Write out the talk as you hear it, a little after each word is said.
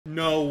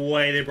No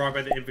way they brought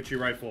back the infantry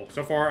rifle.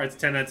 So far, it's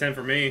 10 out of 10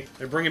 for me.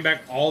 They're bringing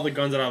back all the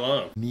guns that I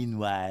love.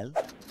 Meanwhile...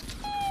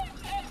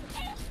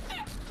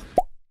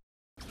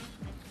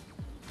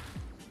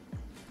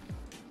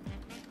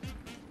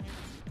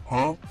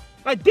 Huh?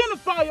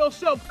 Identify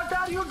yourself! What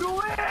are you doing?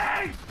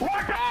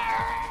 What?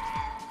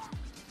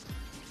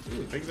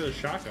 Ooh, thank you for the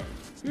shotgun.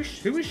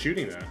 Who is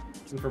shooting that?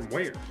 And from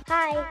where?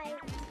 Hi.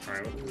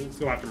 Alright, let's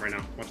go after him right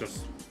now. Watch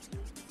this.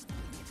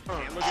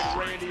 Look at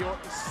Randy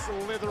Orton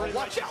slithering.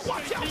 Watch out,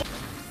 watch out!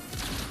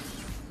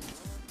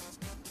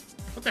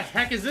 What the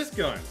heck is this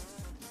gun?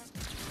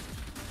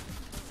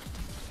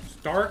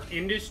 Stark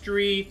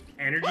Industry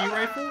Energy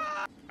Rifle?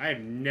 I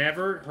have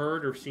never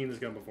heard or seen this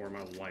gun before in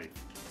my life.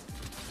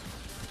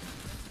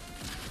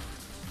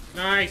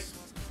 Nice!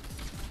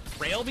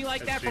 Rail me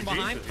like that from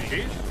behind?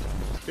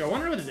 Dude, I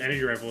wonder what this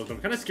energy rifle is.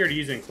 I'm kind of scared to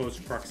use it in close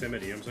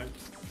proximity, you know what I'm saying?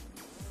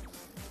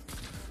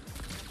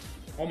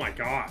 Oh my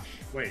gosh.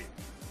 Wait.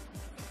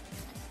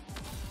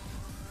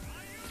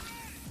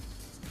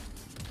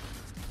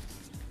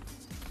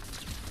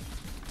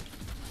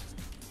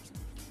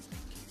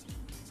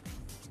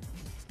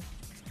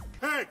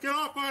 Hey, get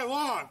off my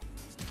lawn!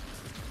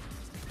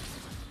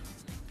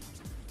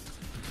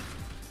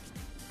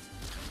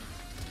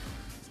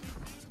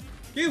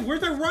 Dude, where's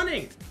they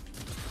running?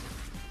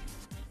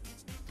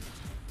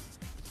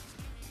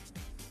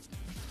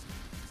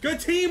 Good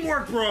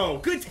teamwork, bro!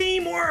 Good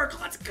teamwork!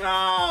 Let's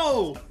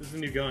go! This is a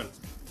new gun.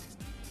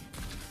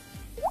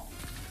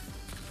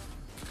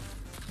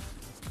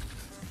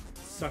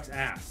 Sucks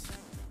ass.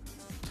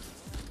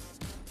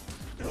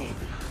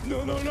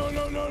 No, no, no,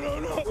 no, no, no,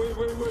 no! Wait,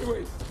 wait, wait,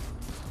 wait!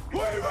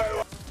 Wait, wait,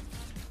 wait!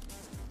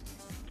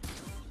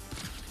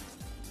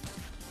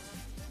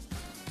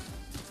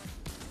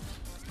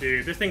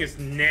 Dude, this thing is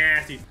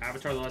nasty.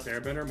 Avatar: The Last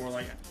Airbender, more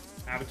like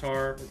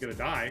Avatar is gonna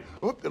die.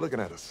 Oh, they're looking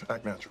at us.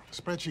 Act natural.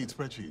 Spreadsheet,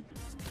 spreadsheet.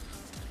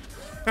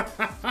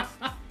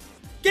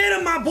 Get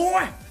him, my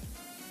boy!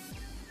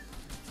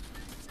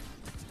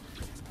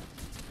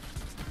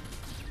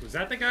 Was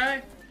that the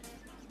guy?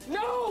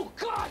 No,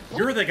 God!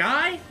 You're the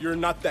guy? You're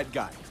not that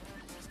guy.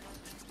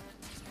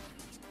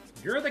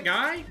 You're the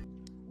guy?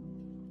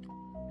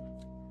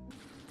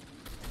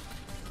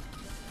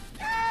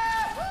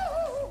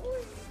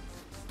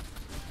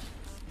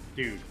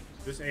 Dude,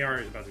 this AR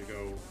is about to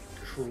go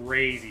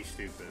crazy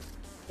stupid.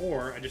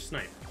 Or I just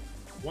snipe.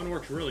 One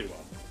works really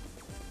well.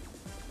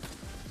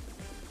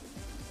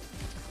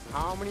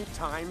 How many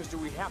times do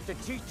we have to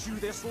teach you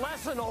this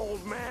lesson,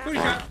 old man? Who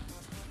shot?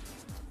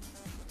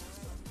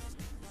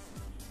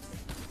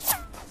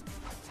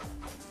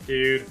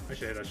 Dude, I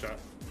should hit that shot.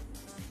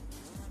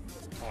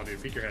 Oh,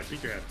 dude, peek your head,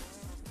 peek your head.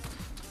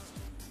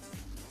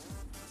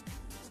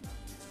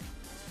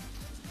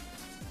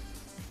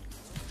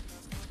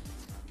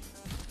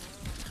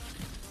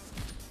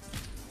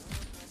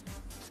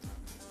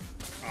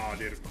 Oh,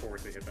 dude, of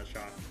course they hit that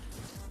shot.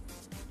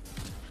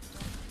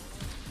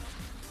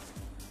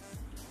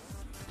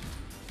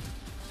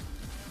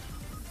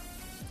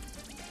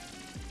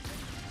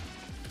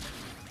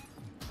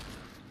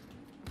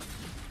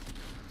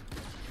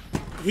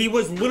 He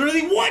was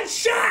literally one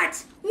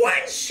shot! One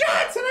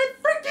shot! And I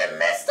freaking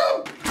missed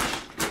him!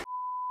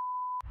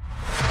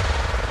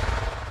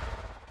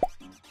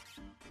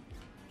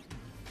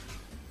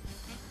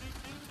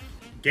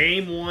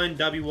 Game 1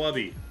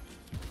 W-Wubby.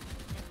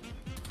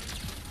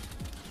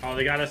 Oh,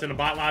 they got us in a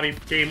bot lobby.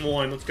 Game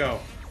 1. Let's go.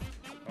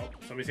 Oh,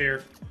 somebody's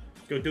here.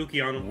 Let's go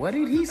dookie on him. What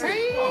did he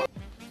say?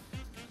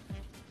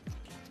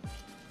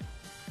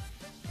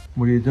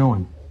 What are you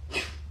doing?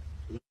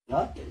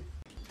 Nothing.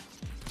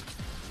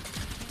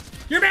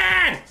 You're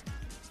bad!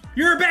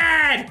 You're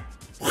bad!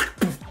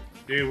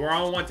 Dude, we're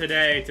on one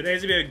today.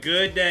 Today's gonna be a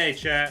good day,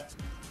 chat.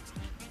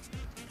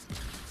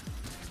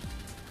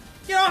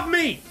 Get off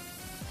me!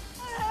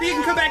 You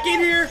can come back in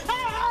here!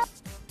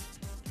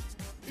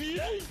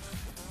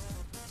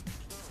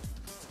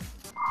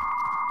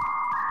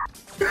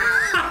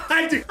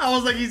 I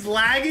was like, he's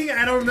lagging?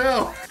 I don't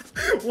know.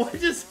 What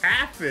just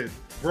happened?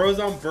 Bro's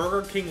on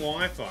Burger King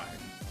Wi-Fi.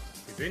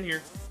 He's in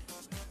here.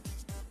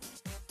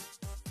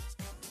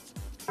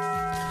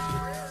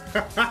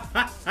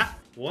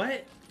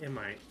 What am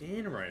I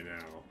in right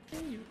now?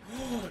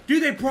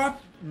 Dude, they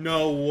brought...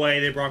 No way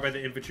they brought back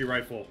the infantry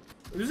rifle.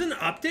 Is this an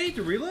update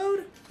to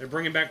Reload? They're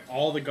bringing back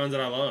all the guns that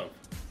I love.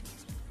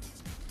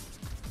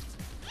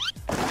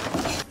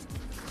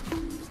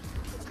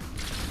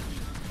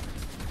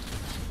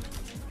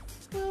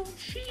 Well,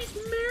 she's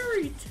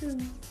married to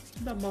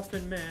the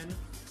Muffin Man.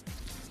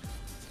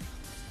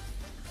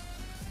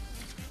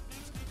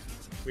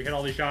 We hit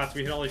all these shots.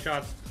 We hit all these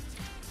shots.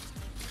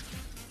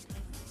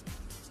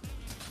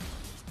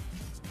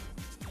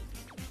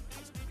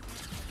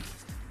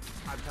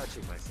 I'm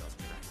touching myself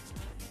tonight.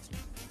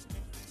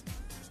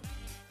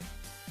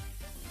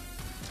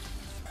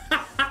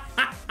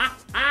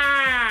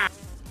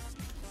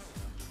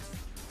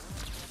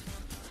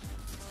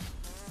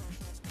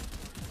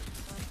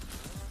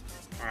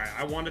 Alright,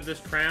 I wanted this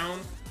crown.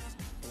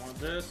 I want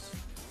this.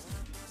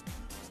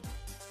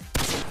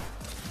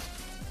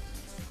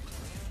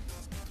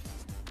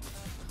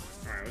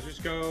 Alright, let's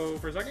just go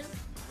for a second.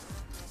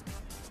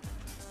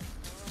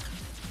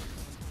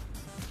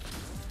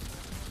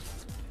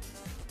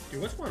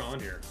 Dude, what's going on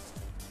here?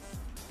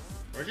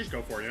 Or just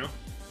go for it, you know?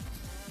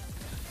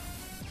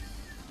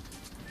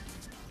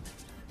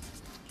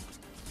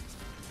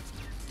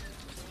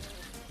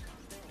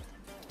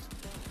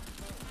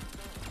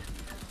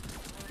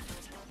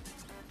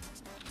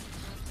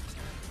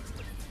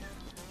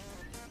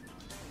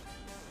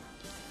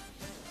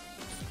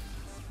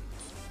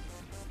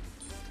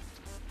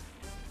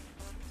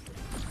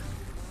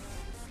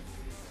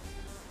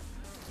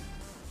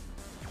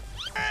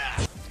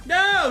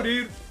 No,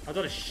 dude! I was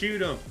gonna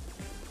shoot him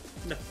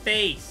in the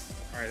face.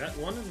 Alright, that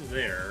one is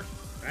there.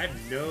 I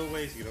have no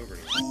ways to get over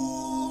here.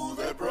 Ooh,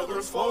 that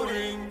brother's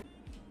floating.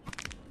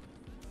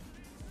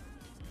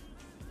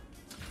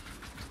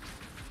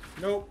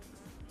 Nope.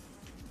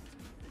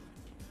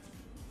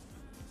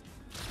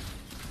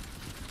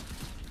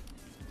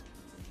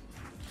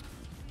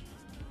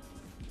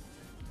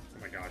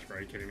 Oh my gosh, bro,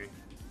 are you kidding me?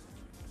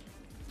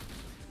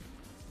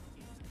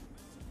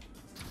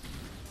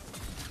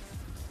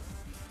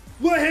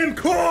 Let him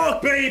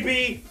cook,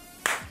 baby!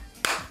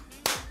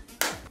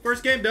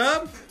 First game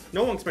dub?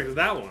 No one expected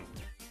that one.